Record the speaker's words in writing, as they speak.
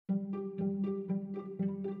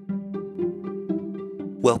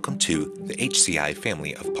Welcome to the HCI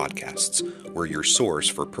family of podcasts. We're your source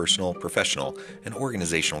for personal, professional, and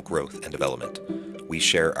organizational growth and development. We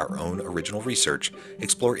share our own original research,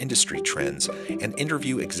 explore industry trends, and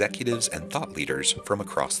interview executives and thought leaders from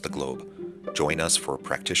across the globe. Join us for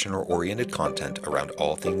practitioner-oriented content around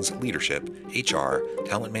all things leadership, HR,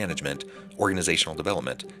 talent management, organizational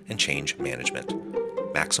development, and change management.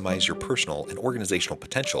 Maximize your personal and organizational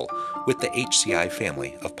potential with the HCI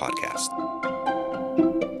family of podcasts.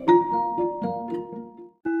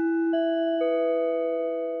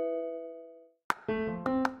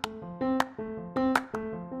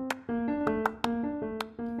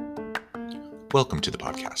 Welcome to the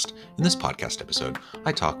podcast. In this podcast episode,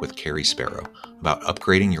 I talk with Cary Sparrow about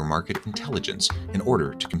upgrading your market intelligence in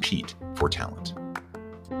order to compete for talent.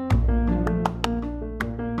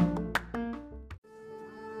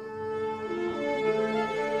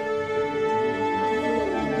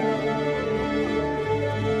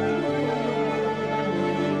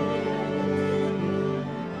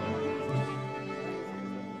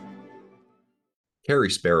 Cary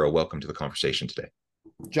Sparrow, welcome to the conversation today.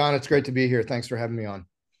 John, it's great to be here. Thanks for having me on.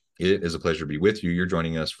 It is a pleasure to be with you. You're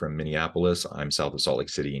joining us from Minneapolis. I'm south of Salt Lake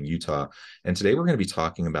City in Utah. And today we're going to be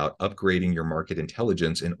talking about upgrading your market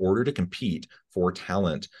intelligence in order to compete for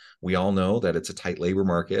talent. We all know that it's a tight labor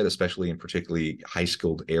market, especially in particularly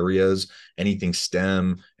high-skilled areas, anything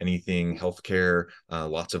STEM, anything healthcare,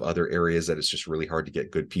 lots of other areas that it's just really hard to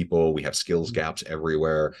get good people. We have skills gaps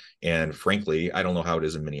everywhere. And frankly, I don't know how it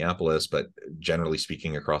is in Minneapolis, but generally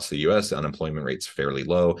speaking, across the US, the unemployment rate's fairly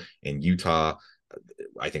low. In Utah,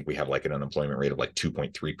 I think we have like an unemployment rate of like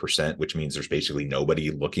 2.3%, which means there's basically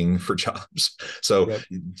nobody looking for jobs. So Yep.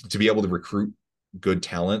 To be able to recruit good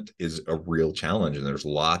talent is a real challenge. And there's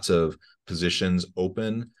lots of positions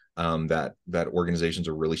open that organizations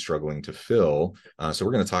are really struggling to fill. So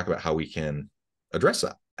we're going to talk about how we can address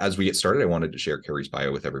that. As we get started, I wanted to share Cary's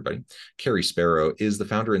bio with everybody. Cary Sparrow is the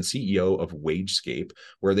founder and CEO of WageScape,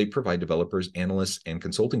 where they provide developers, analysts, and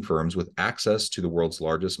consulting firms with access to the world's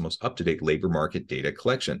largest, most up-to-date labor market data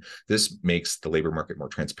collection. This makes the labor market more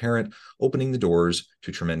transparent, opening the doors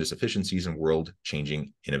to tremendous efficiencies and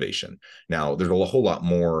world-changing innovation. Now, there's a whole lot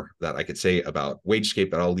more that I could say about WageScape,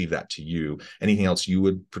 but I'll leave that to you. Anything else you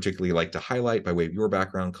would particularly like to highlight by way of your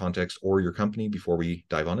background, context, or your company before we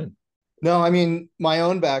dive on in? No, I mean, my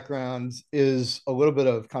own background is a little bit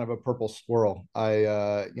of kind of a purple squirrel.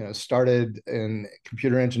 I started in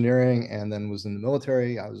computer engineering and then was in the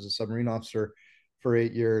military. I was a submarine officer for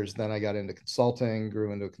 8 years. Then I got into consulting,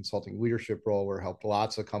 grew into a consulting leadership role where I helped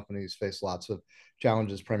lots of companies face lots of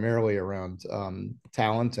challenges, primarily around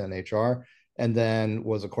talent and HR. And then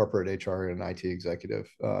was a corporate HR and IT executive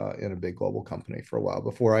in a big global company for a while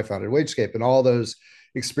before I founded WageScape. And all those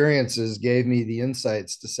experiences gave me the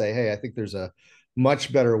insights to say, hey, I think there's a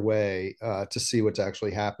much better way to see what's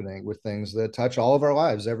actually happening with things that touch all of our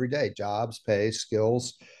lives every day: jobs, pay,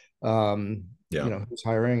 skills, who's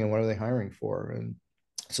hiring and what are they hiring for. And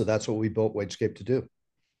so that's what we built WageScape to do.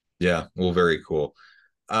 Yeah, well, very cool.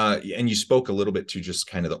 And you spoke a little bit to just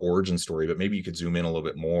kind of the origin story, but maybe you could zoom in a little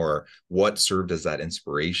bit more. What served as that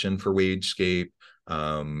inspiration for WageScape?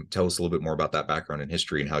 Tell us a little bit more about that background and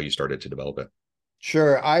history and how you started to develop it.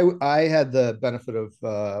 Sure. I had the benefit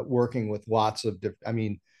of working with lots of different, I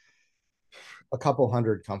mean, a couple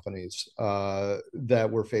hundred companies that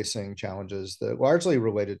were facing challenges that largely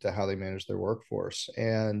related to how they manage their workforce,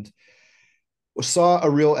 and saw a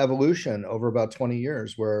real evolution over about 20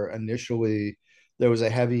 years where initially there was a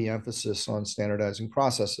heavy emphasis on standardizing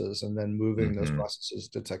processes and then moving those processes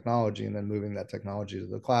to technology and then moving that technology to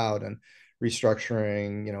the cloud and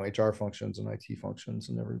restructuring, HR functions and IT functions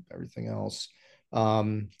and everything else.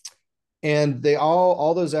 And they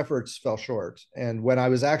all those efforts fell short. And when I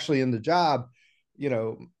was actually in the job,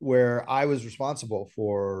 where I was responsible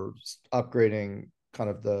for upgrading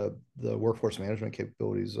kind of the workforce management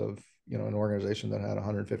capabilities of an organization that had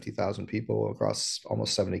 150,000 people across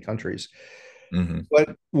almost 70 countries.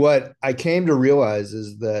 But what I came to realize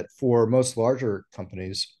is that for most larger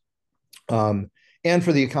companies, and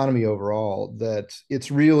for the economy overall, that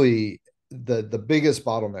it's really the biggest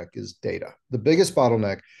bottleneck is data. The biggest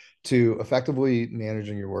bottleneck to effectively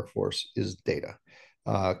managing your workforce is data,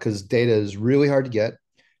 because data is really hard to get.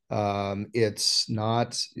 It's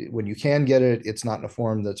not, when you can get it, it's not in a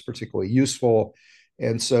form that's particularly useful.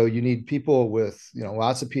 And so you need people with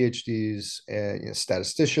lots of PhDs and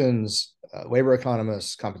statisticians, labor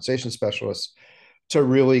economists, compensation specialists to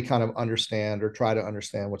really kind of understand or try to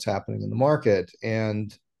understand what's happening in the market.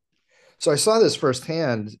 And so I saw this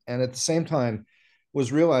firsthand, and at the same time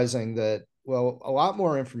was realizing that Well, a lot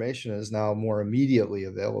more information is now more immediately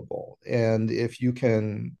available. And if you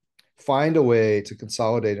can find a way to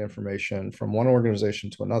consolidate information from one organization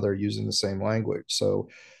to another using the same language. So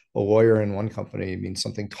a lawyer in one company means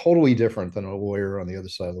something totally different than a lawyer on the other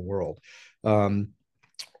side of the world. Um,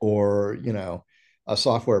 or, a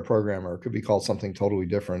software programmer could be called something totally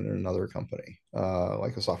different in another company,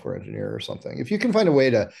 like a software engineer or something. If you can find a way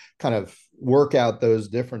to kind of work out those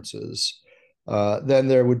differences, then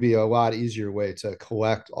there would be a lot easier way to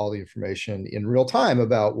collect all the information in real time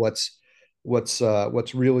about what's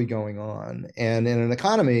really going on. And in an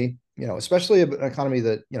economy, especially an economy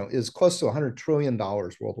that is close to $100 trillion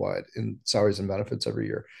worldwide in salaries and benefits every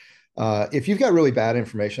year. If you've got really bad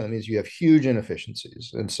information, that means you have huge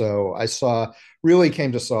inefficiencies. And so really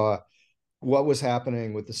came to saw what was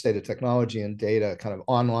happening with the state of technology and data, kind of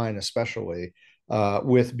online, especially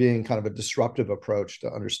with being kind of a disruptive approach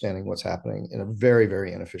to understanding what's happening in a very,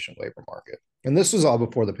 very inefficient labor market. And this was all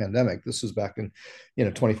before the pandemic. This was back in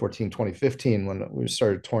 2014, 2015, when we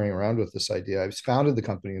started toying around with this idea. I founded the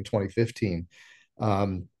company in 2015.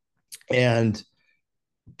 And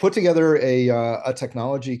put together a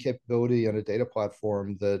technology capability and a data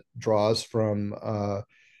platform that draws from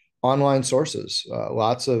online sources,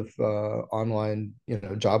 lots of online,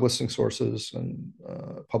 job listing sources and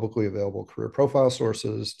publicly available career profile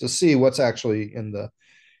sources to see what's actually in the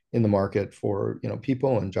market for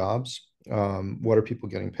people and jobs. What are people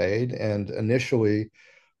getting paid? And initially,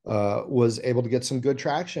 was able to get some good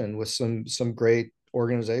traction with some great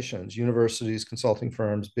organizations, universities, consulting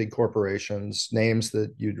firms, big corporations, names that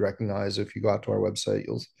you'd recognize if you go out to our website.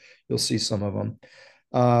 You'll see some of them.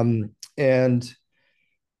 And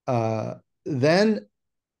then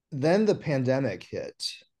the pandemic hit,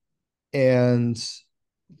 and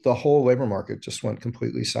the whole labor market just went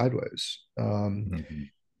completely sideways. Mm-hmm.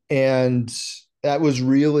 And that was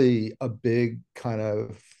really a big kind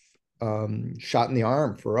of shot in the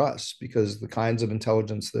arm for us, because the kinds of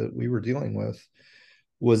intelligence that we were dealing with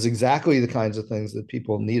was exactly the kinds of things that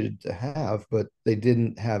people needed to have, but they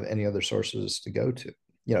didn't have any other sources to go to.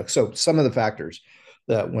 So some of the factors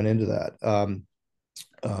that went into that.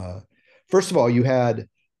 First of all, you had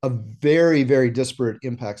a very, very disparate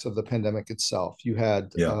impacts of the pandemic itself. You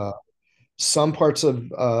had Yeah. some parts of,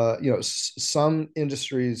 some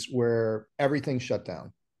industries where everything shut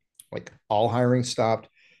down, like all hiring stopped.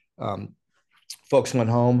 Folks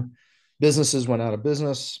went home, businesses went out of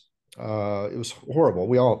business. It was horrible.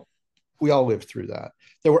 We all lived through that.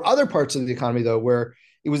 There were other parts of the economy, though, where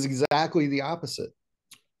it was exactly the opposite.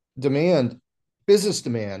 Business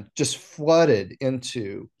demand just flooded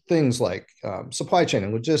into things like supply chain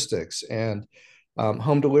and logistics and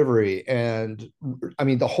home delivery. And I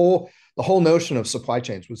mean, the whole notion of supply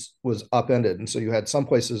chains was upended. And so you had some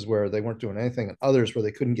places where they weren't doing anything, and others where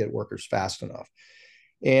they couldn't get workers fast enough.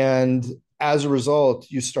 And as a result,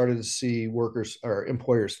 you started to see workers or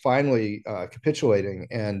employers finally capitulating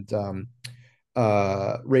and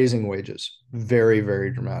raising wages very,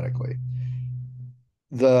 very dramatically.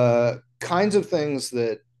 The kinds of things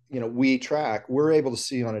that we track, we're able to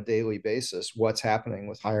see on a daily basis what's happening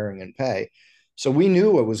with hiring and pay. So we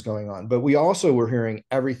knew what was going on, but we also were hearing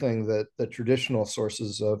everything that the traditional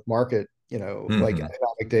sources of market, like Mm-hmm.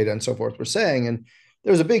 economic data and so forth, were saying. And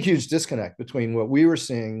there was a big, huge disconnect between what we were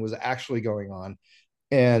seeing was actually going on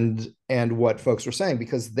and what folks were saying,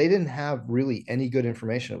 because they didn't have really any good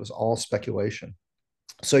information. It was all speculation.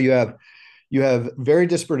 So you have very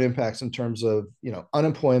disparate impacts in terms of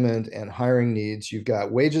unemployment and hiring needs. You've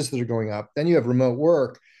got wages that are going up. Then you have remote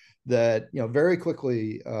work that very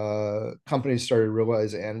quickly companies started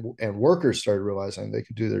realizing, and workers started realizing they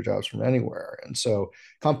could do their jobs from anywhere. And so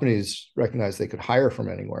companies recognized they could hire from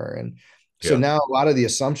anywhere. And so Yeah. now a lot of the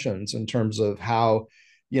assumptions in terms of how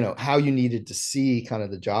you needed to see kind of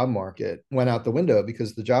the job market went out the window,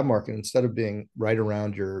 because the job market, instead of being right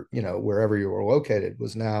around your wherever you were located,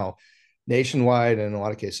 was now nationwide and in a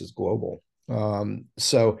lot of cases global.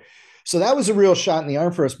 So that was a real shot in the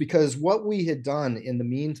arm for us, because what we had done in the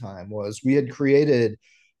meantime was we had created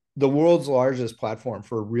the world's largest platform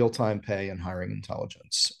for real-time pay and hiring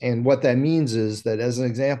intelligence. And what that means is that, as an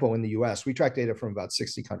example, in the US, we track data from about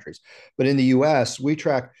 60 countries, but in the US, we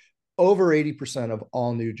track over 80% of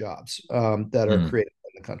all new jobs that are Mm-hmm. created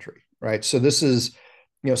in the country, right? So this is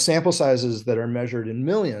sample sizes that are measured in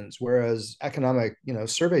millions, whereas economic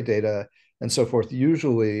survey data and so forth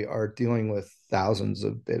usually are dealing with thousands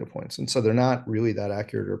of data points, and so they're not really that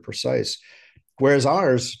accurate or precise, whereas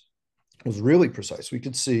ours was really precise. We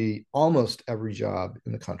could see almost every job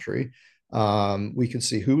in the country, We could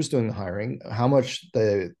see who was doing the hiring, how much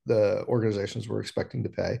the organizations were expecting to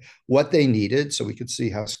pay, what they needed, so we could see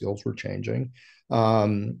how skills were changing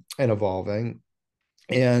and evolving.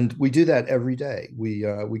 And we do that every day. We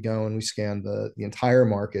go and we scan the entire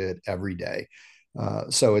market every day.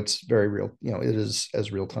 So it's very real. You know, it is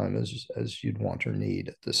as real time as you'd want or need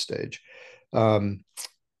at this stage. Um,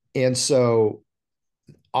 and so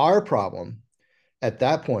our problem at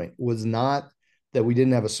that point was not that we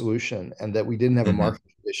didn't have a solution and that we didn't have a Mm-hmm. market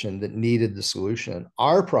condition that needed the solution.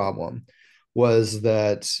 Our problem was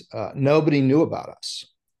that nobody knew about us,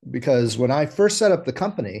 because when I first set up the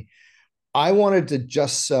company, I wanted to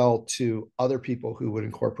just sell to other people who would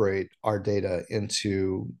incorporate our data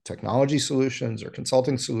into technology solutions or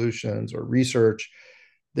consulting solutions or research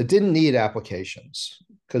that didn't need applications.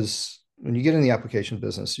 Because when you get in the application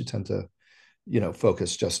business, you tend to,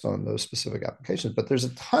 focus just on those specific applications. But there's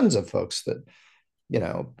tons of folks that,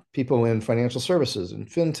 people in financial services and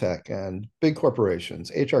fintech and big corporations,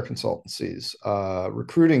 HR consultancies,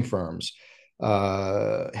 recruiting firms,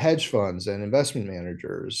 hedge funds and investment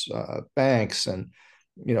managers, banks, and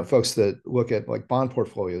folks that look at like bond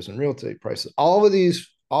portfolios and real estate prices. All of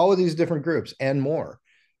these different groups and more,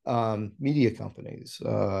 media companies,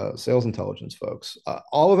 sales intelligence folks,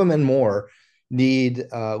 all of them and more need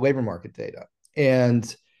labor market data.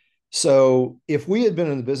 And so if we had been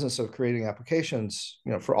in the business of creating applications,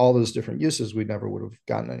 for all those different uses, we never would have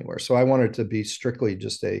gotten anywhere. So I wanted to be strictly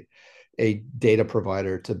just a data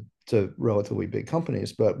provider to relatively big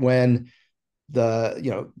companies. But when the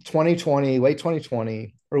 2020, late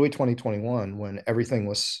 2020, early 2021, when everything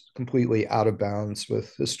was completely out of bounds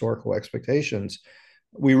with historical expectations,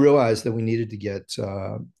 we realized that we needed to get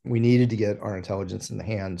our intelligence in the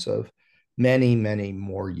hands of many, many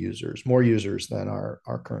more users than our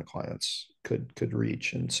current clients could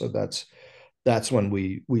reach. And so that's when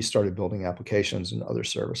we started building applications and other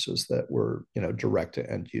services that were direct to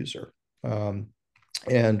end user.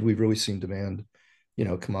 And we've really seen demand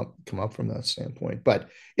come up from that standpoint. But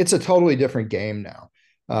it's a totally different game now.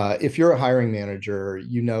 If you're a hiring manager,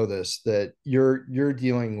 you know this, that you're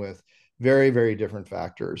dealing with very, very different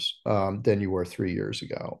factors than you were 3 years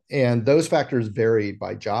ago. And those factors vary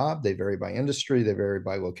by job, they vary by industry, they vary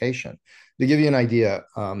by location. To give you an idea,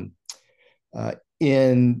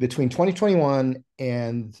 in between 2021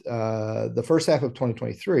 and the first half of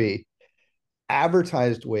 2023,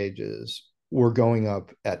 advertised wages were going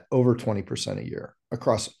up at over 20% a year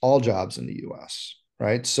across all jobs in the US,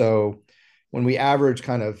 right? So when we average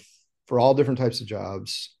kind of for all different types of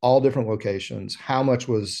jobs, all different locations, how much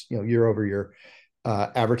was, year over year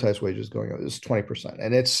advertised wages going up? It was 20%.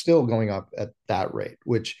 And it's still going up at that rate,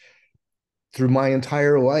 which through my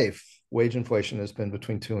entire life, wage inflation has been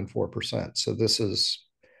between 2 and 4%. So this is,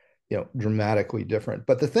 dramatically different.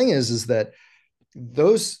 But the thing is that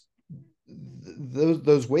those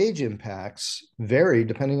those wage impacts vary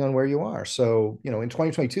depending on where you are. So, in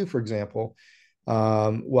 2022, for example,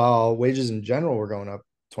 while wages in general were going up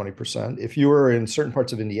 20%, if you were in certain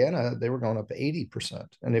parts of Indiana, they were going up 80%.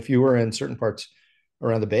 And if you were in certain parts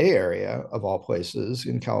around the Bay Area, of all places,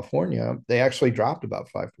 in California, they actually dropped about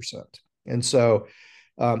 5%. And so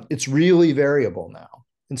it's really variable now.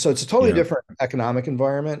 And so it's a totally Yeah. different economic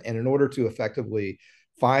environment. And in order to effectively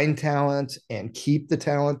find talent and keep the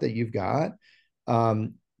talent that you've got,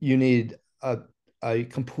 you need a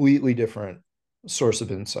completely different source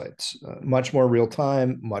of insights, much more real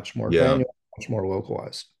time, much more Yeah. granular, much more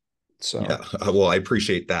localized. Yeah. So, Well, I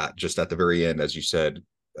appreciate that. Just at the very end, as you said,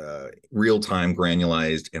 real time,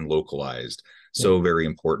 granularized, and localized. yeah. So very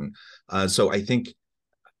important. So I think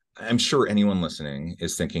I'm sure anyone listening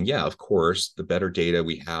is thinking, yeah, of course, the better data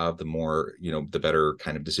we have, the more, the better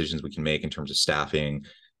kind of decisions we can make in terms of staffing Mhm.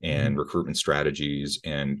 and recruitment strategies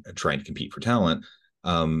and trying to compete for talent.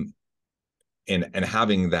 Um, and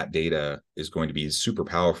having that data is going to be super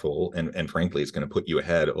powerful. And frankly, it's going to put you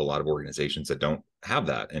ahead of a lot of organizations that don't have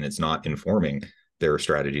that. And it's not informing their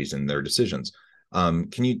strategies and their decisions.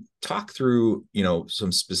 Can you talk through,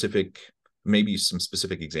 maybe some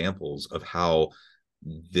specific examples of how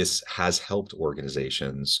this has helped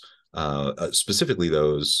organizations, specifically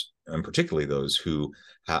those, and particularly those who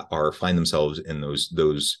find themselves in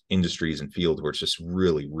those industries and fields where it's just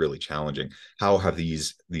really, really challenging. How have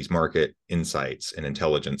these market insights and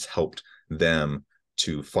intelligence helped them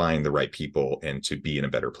to find the right people and to be in a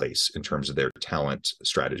better place in terms of their talent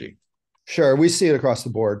strategy? Sure, we see it across the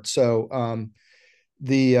board. So,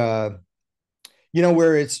 the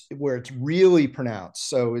where it's really pronounced.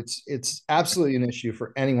 So it's absolutely an issue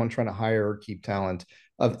for anyone trying to hire or keep talent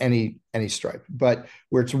of any stripe. But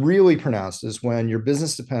where it's really pronounced is when your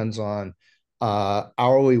business depends on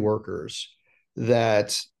hourly workers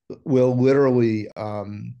that will literally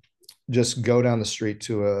just go down the street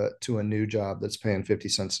to a new job that's paying 50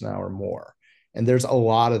 cents an hour more. And there's a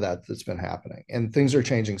lot of that that's been happening, and things are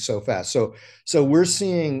changing so fast. So we're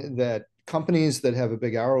seeing that companies that have a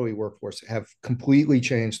big hourly workforce have completely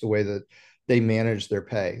changed the way that they manage their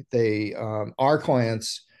pay. Our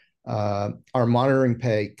clients are monitoring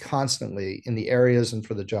pay constantly in the areas and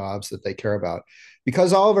for the jobs that they care about.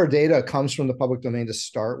 Because all of our data comes from the public domain to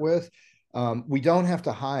start with, we don't have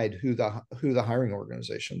to hide who the hiring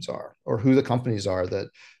organizations are or who the companies are that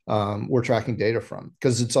we're tracking data from,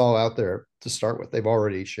 because it's all out there to start with. They've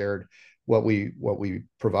already shared what we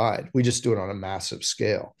provide. We just do it on a massive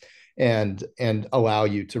scale and allow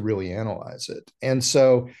you to really analyze it. And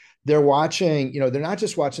so they're watching, they're not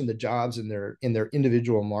just watching the jobs in their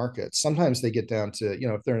individual markets. Sometimes they get down to,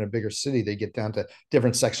 if they're in a bigger city, they get down to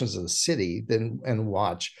different sections of the city and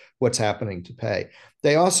watch what's happening to pay.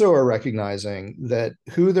 They also are recognizing that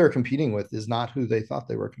who they're competing with is not who they thought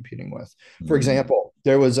they were competing with. For Mm-hmm. example,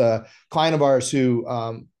 there was a client of ours who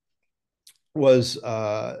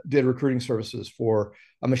did recruiting services for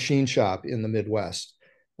a machine shop in the Midwest,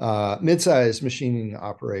 mid-sized machining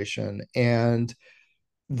operation, and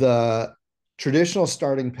the traditional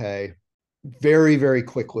starting pay very, very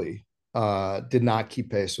quickly did not keep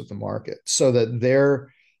pace with the market, so that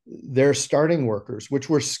their starting workers, which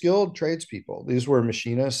were skilled tradespeople, these were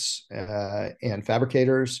machinists and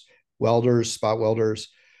fabricators, welders, spot welders,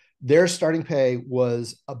 their starting pay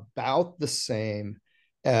was about the same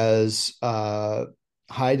as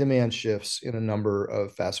high demand shifts in a number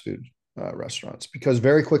of fast food restaurants, because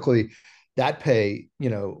very quickly that pay,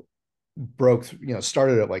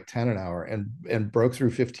 started at like 10 an hour and broke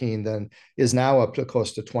through 15, then is now up to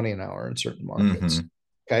close to 20 an hour in certain markets. Mm-hmm.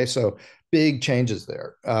 Okay, so big changes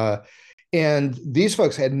there. And these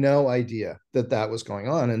folks had no idea that that was going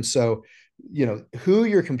on. And so, who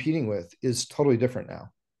you're competing with is totally different now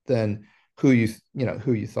than who you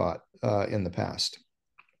thought in the past.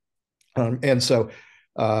 And so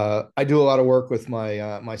I do a lot of work with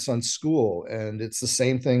my son's school, and it's the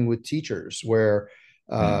same thing with teachers, where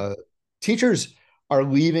Mm. uh, teachers are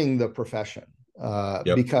leaving the profession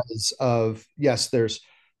Yep. because of, yes, there's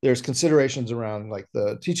considerations around like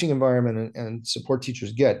the teaching environment and support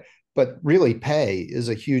teachers get, but really pay is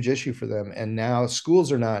a huge issue for them. And now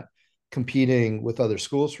schools are not competing with other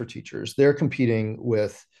schools for teachers; they're competing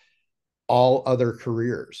with all other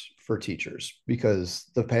careers for teachers because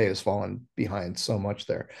the pay has fallen behind so much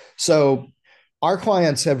there. So our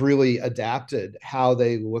clients have really adapted how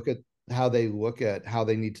they look at how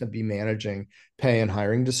they need to be managing pay and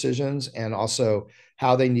hiring decisions, and also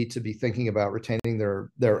how they need to be thinking about retaining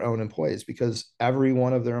their own employees, because every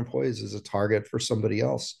one of their employees is a target for somebody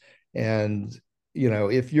else. And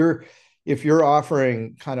if you're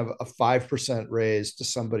offering kind of a 5% raise to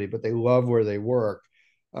somebody, but they love where they work,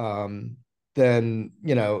 um, then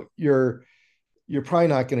you're probably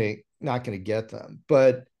not going to get them.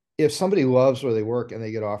 But if somebody loves where they work and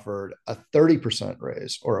they get offered a 30%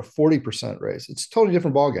 raise or a 40% raise, it's a totally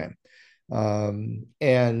different ballgame.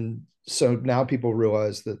 And so now people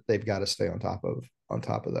realize that they've got to stay on top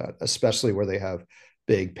of that, especially where they have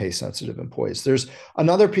big pay sensitive employees. There's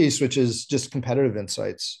another piece which is just competitive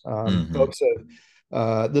insights. Mm-hmm. Folks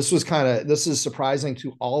have this is surprising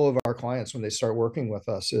to all of our clients when they start working with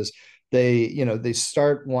us, is they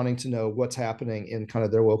start wanting to know what's happening in kind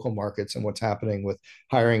of their local markets and what's happening with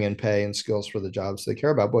hiring and pay and skills for the jobs they care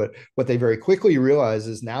about. But what they very quickly realize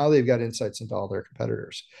is now they've got insights into all their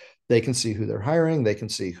competitors. They can see who they're hiring. They can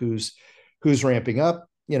see who's ramping up,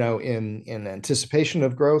 in anticipation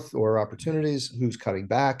of growth or opportunities, who's cutting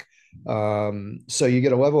back. So you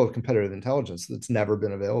get a level of competitive intelligence that's never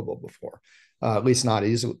been available before, at least not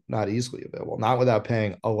easily available, not without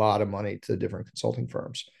paying a lot of money to different consulting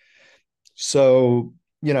firms. So,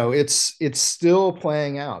 it's still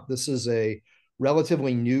playing out. This is a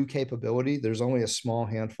relatively new capability. There's only a small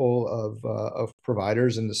handful of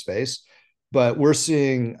providers in the space, but we're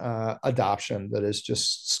seeing adoption that is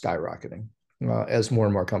just skyrocketing as more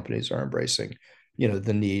and more companies are embracing,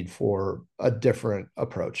 the need for a different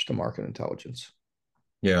approach to market intelligence.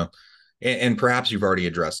 Yeah. And perhaps you've already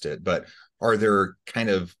addressed it, but are there kind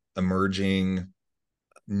of emerging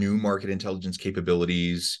new market intelligence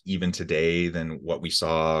capabilities even today than what we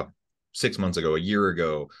saw 6 months ago, a year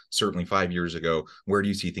ago, certainly 5 years ago? Where do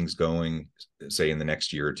you see things going, say, in the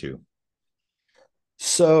next year or two?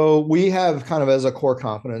 So we have kind of as a core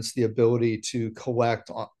competence the ability to collect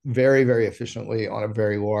very, very efficiently on a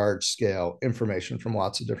very large scale information from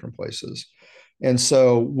lots of different places. And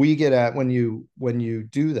so we get at when you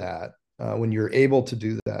do that, when you're able to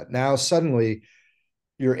do that, now suddenly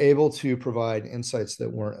you're able to provide insights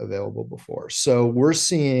that weren't available before. So we're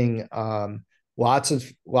seeing lots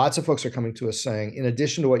of folks are coming to us saying, in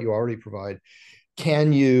addition to what you already provide,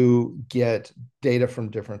 can you get data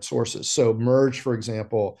from different sources? So merge, for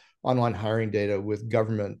example, online hiring data with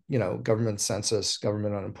government, government census,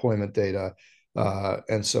 government unemployment data,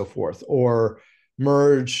 and so forth, or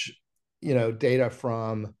merge, data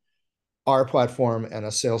from our platform and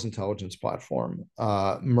a sales intelligence platform.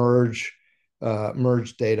 Merge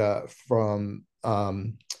data from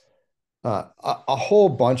a whole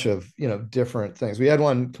bunch of different things. We had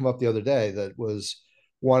one come up the other day that was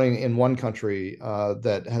wanting, in one country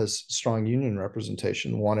that has strong union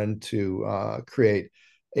representation, wanted to create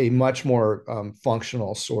a much more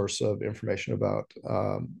functional source of information about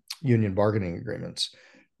union bargaining agreements.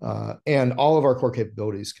 And all of our core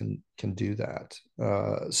capabilities can do that.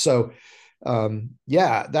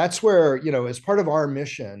 Yeah, that's where, as part of our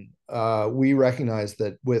mission, we recognize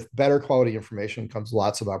that with better quality information comes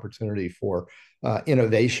lots of opportunity for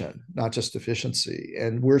innovation, not just efficiency.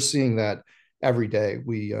 And we're seeing that every day.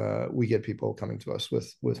 We get people coming to us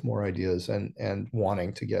with more ideas and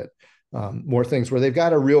wanting to get more things where they've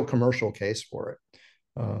got a real commercial case for it.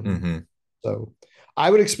 So I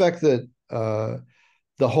would expect that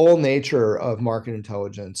the whole nature of market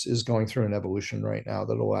intelligence is going through an evolution right now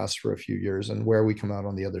that'll last for a few years, and where we come out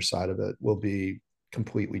on the other side of it will be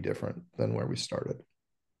completely different than where we started.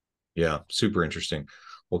 Yeah, super interesting.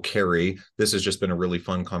 Well, Cary, this has just been a really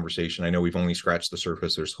fun conversation. I know we've only scratched the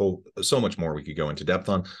surface. There's so much more we could go into depth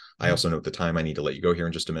on. I also note the time. I need to let you go here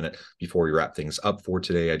in just a minute. Before we wrap things up for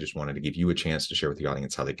today, I just wanted to give you a chance to share with the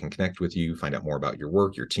audience how they can connect with you, find out more about your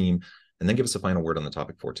work, your team, and then give us a final word on the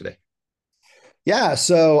topic for today. Yeah,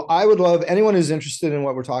 so I would love anyone who's interested in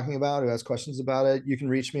what we're talking about, who has questions about it. You can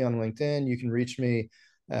reach me on LinkedIn. You can reach me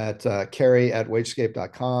at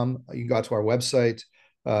Cary@wagescape.com. You can go out to our website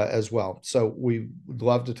as well. So we would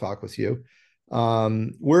love to talk with you.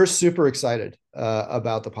 We're super excited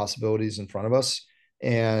about the possibilities in front of us.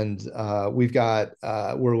 And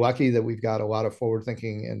we're lucky that we've got a lot of forward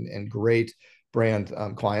thinking and great brand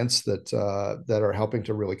clients that are helping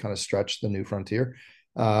to really kind of stretch the new frontier.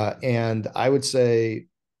 And I would say,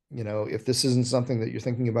 if this isn't something that you're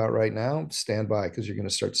thinking about right now, stand by, because you're going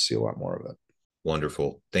to start to see a lot more of it.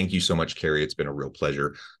 Wonderful. Thank you so much, Cary. It's been a real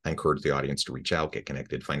pleasure. I encourage the audience to reach out, get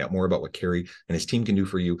connected, find out more about what Cary and his team can do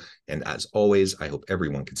for you. And as always, I hope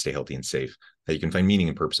everyone can stay healthy and safe, that you can find meaning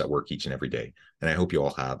and purpose at work each and every day. And I hope you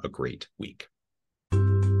all have a great week.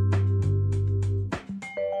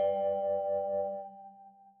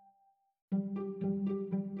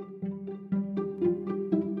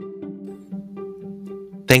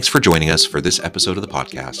 Thanks for joining us for this episode of the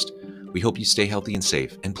podcast. We hope you stay healthy and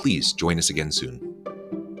safe, and please join us again soon.